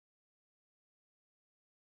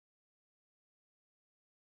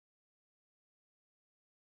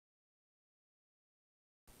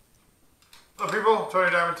Hello people,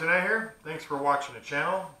 Tony Diamond tonight here. Thanks for watching the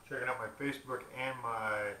channel, checking out my Facebook and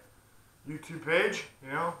my YouTube page.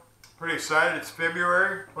 Pretty excited. It's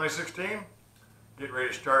February 2016. Getting ready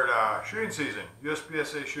to start shooting season,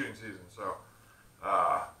 USPSA shooting season. So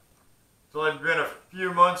it's only been a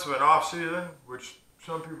few months of an off season, which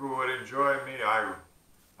some people would enjoy. Me, I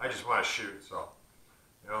just want to shoot. So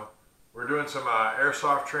we're doing some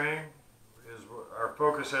airsoft training. Our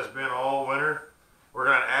focus has been all winter.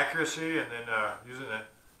 Working on accuracy and then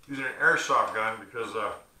using an airsoft gun, because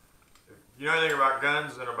if you know anything about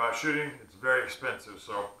guns and about shooting, it's very expensive.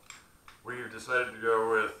 So we've decided to go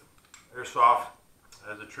with airsoft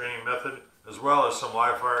as a training method, as well as some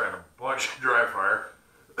live fire and a bunch of dry fire.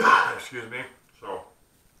 Excuse me. So,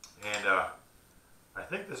 and I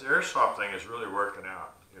think this airsoft thing is really working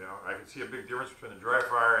out. I can see a big difference between the dry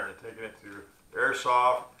fire and then taking it to the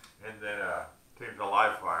airsoft and then taking it to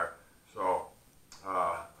live fire. So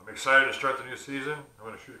I'm excited to start the new season. I'm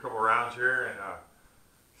going to shoot a couple rounds here and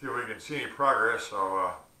see if we can see any progress.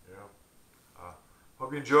 So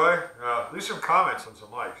hope you enjoy. Leave some comments and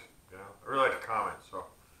some likes. I really like to comment. So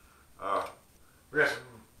we got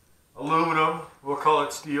some aluminum. We'll call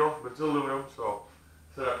it steel, but it's aluminum. So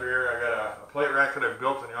set up here. I got a plate rack that I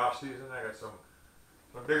built in the off season. I got some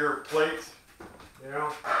bigger plates.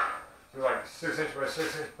 So like 6-inch by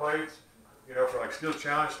 6-inch plates. For like steel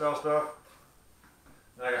challenge style stuff.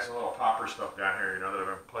 And I got some little popper stuff down here, that I've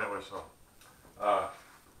been playing with. So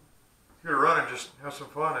here to run and just have some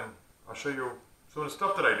fun, and I'll show you some of the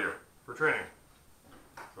stuff that I do for training.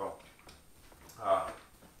 So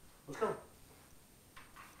let's go.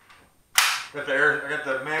 I got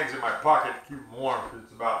the mags in my pocket to keep them warm, because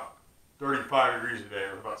it's about 35 degrees today.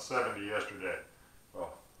 It was about 70 yesterday. So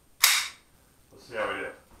let's see how we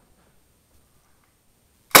did.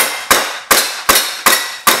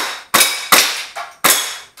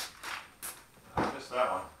 That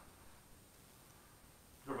one.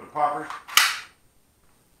 Go for the poppers.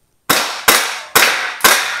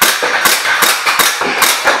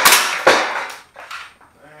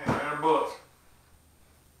 And bullets.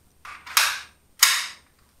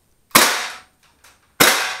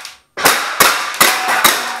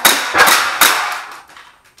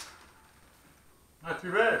 Not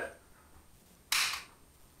too bad.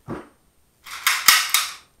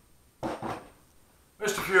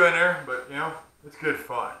 Missed a few in there, but it's good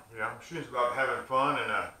fun. Shooting's about having fun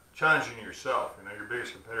and challenging yourself. Your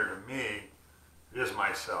biggest competitor to me is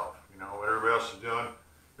myself. What everybody else is doing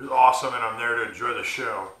is awesome, and I'm there to enjoy the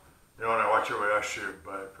show. And I watch everybody else shoot.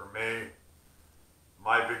 But for me,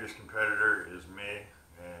 my biggest competitor is me,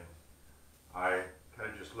 and I kind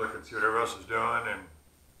of just look and see what everybody else is doing, and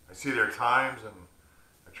I see their times, and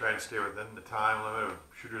I try and stay within the time limit of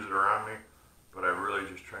shooters that are around me. But I really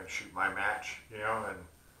just try and shoot my match, and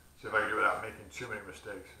see if I can do it without making too many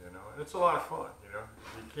mistakes, And it's a lot of fun, If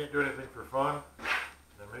you can't do anything for fun,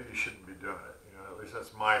 then maybe you shouldn't be doing it, At least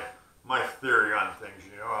that's my theory on things,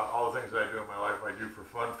 All the things that I do in my life, I do for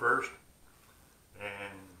fun first,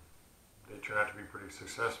 and they turn out to be pretty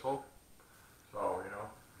successful. So, and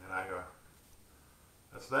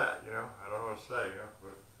that's that, I don't know what to say,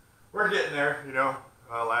 but we're getting there,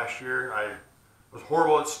 Last year I was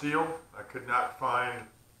horrible at steel. I could not find.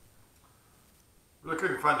 Really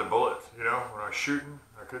couldn't find the bullets, when I was shooting.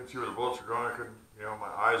 I couldn't see where the bullets were going. I couldn't,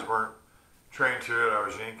 my eyes weren't trained to it. I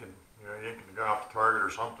was yanking the gun off the target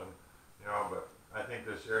or something, but I think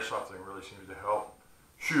this airsoft thing really seems to help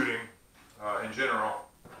shooting in general,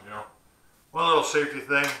 One little safety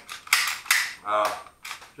thing,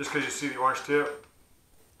 just because you see the orange tip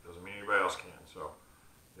doesn't mean anybody else can, so,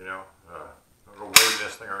 don't go waving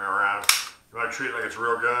this thing around. You want to treat it like it's a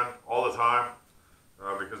real gun all the time.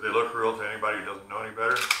 Because they look real to anybody who doesn't know any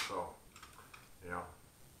better. So,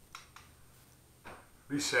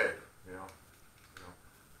 be safe.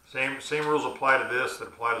 Same rules apply to this that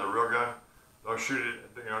apply to the real gun. Don't shoot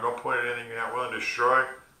it. Don't point at anything you're not willing to destroy.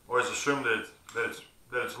 Always assume that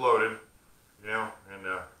it's loaded. And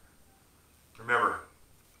remember,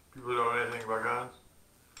 people who don't know anything about guns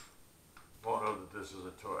won't know that this is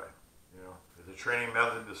a toy. It's a training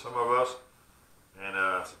method to some of us, and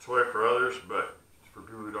it's a toy for others, but for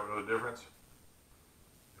people who don't know the difference,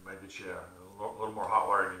 it might get you a little more hot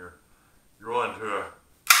water than you're willing to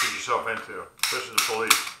get yourself into, especially the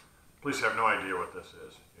police. Police have no idea what this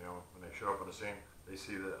is. When they show up on the scene, they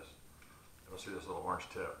see this. They don't see this little orange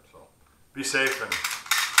tip. So be safe and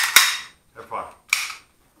have fun.